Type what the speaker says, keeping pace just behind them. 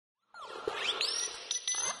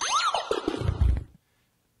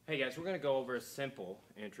Hey guys, we're going to go over a simple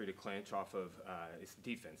entry to clinch off of, it's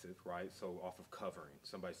defensive, right? So off of covering.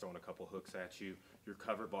 Somebody's throwing a couple hooks at you, you're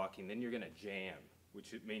cover blocking, then you're going to jam,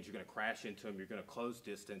 which means you're going to crash into them, you're going to close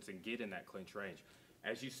distance and get in that clinch range.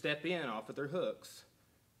 As you step in off of their hooks,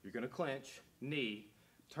 you're going to clinch, knee,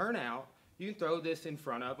 turn out. You can throw this in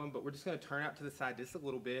front of them, but we're just going to turn out to the side just a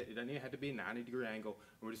little bit. It doesn't even have to be a 90-degree angle.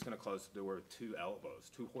 And we're just going to close the door with two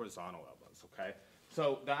elbows, two horizontal elbows, okay?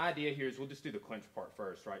 So the idea here is we'll just do the clinch part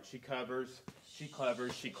first, right? She covers, she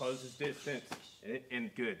covers, she closes distance, and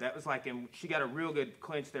good. That was like, and she got a real good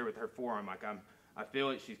clinch there with her forearm. Like I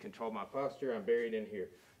feel it, she's controlled my posture, I'm buried in here.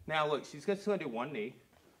 Now look, she's just gonna do one knee.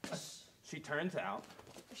 She turns out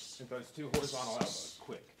and throws two horizontal elbows,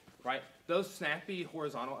 quick, right? Those snappy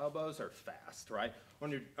horizontal elbows are fast, right? On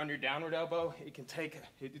your downward elbow, it can take,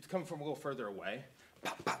 it's coming from a little further away.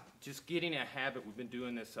 Pop, pop. Just getting a habit, we've been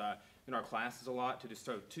doing this in our classes a lot, to just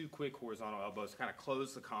throw two quick horizontal elbows, kind of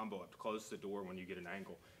close the combo up, close the door when you get an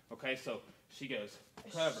angle. Okay, so she goes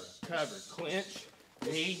cover, cover, clinch,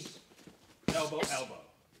 knee, elbow, elbow.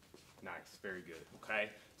 Nice, very good, okay?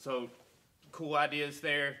 So cool ideas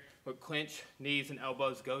there, but clinch, knees, and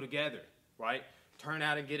elbows go together, right? Turn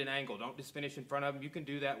out and get an angle. Don't just finish in front of them. You can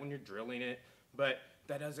do that when you're drilling it, but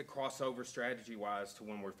that doesn't cross over strategy-wise to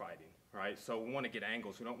when we're fighting. Right, so we want to get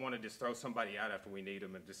angles. We don't want to just throw somebody out after we need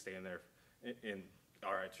them and just stand there and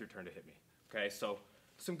all right, it's your turn to hit me. Okay, so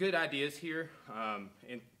some good ideas here.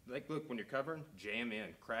 And like, look, when you're covering, jam in,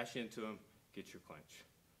 crash into them, get your clinch.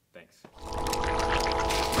 Thanks.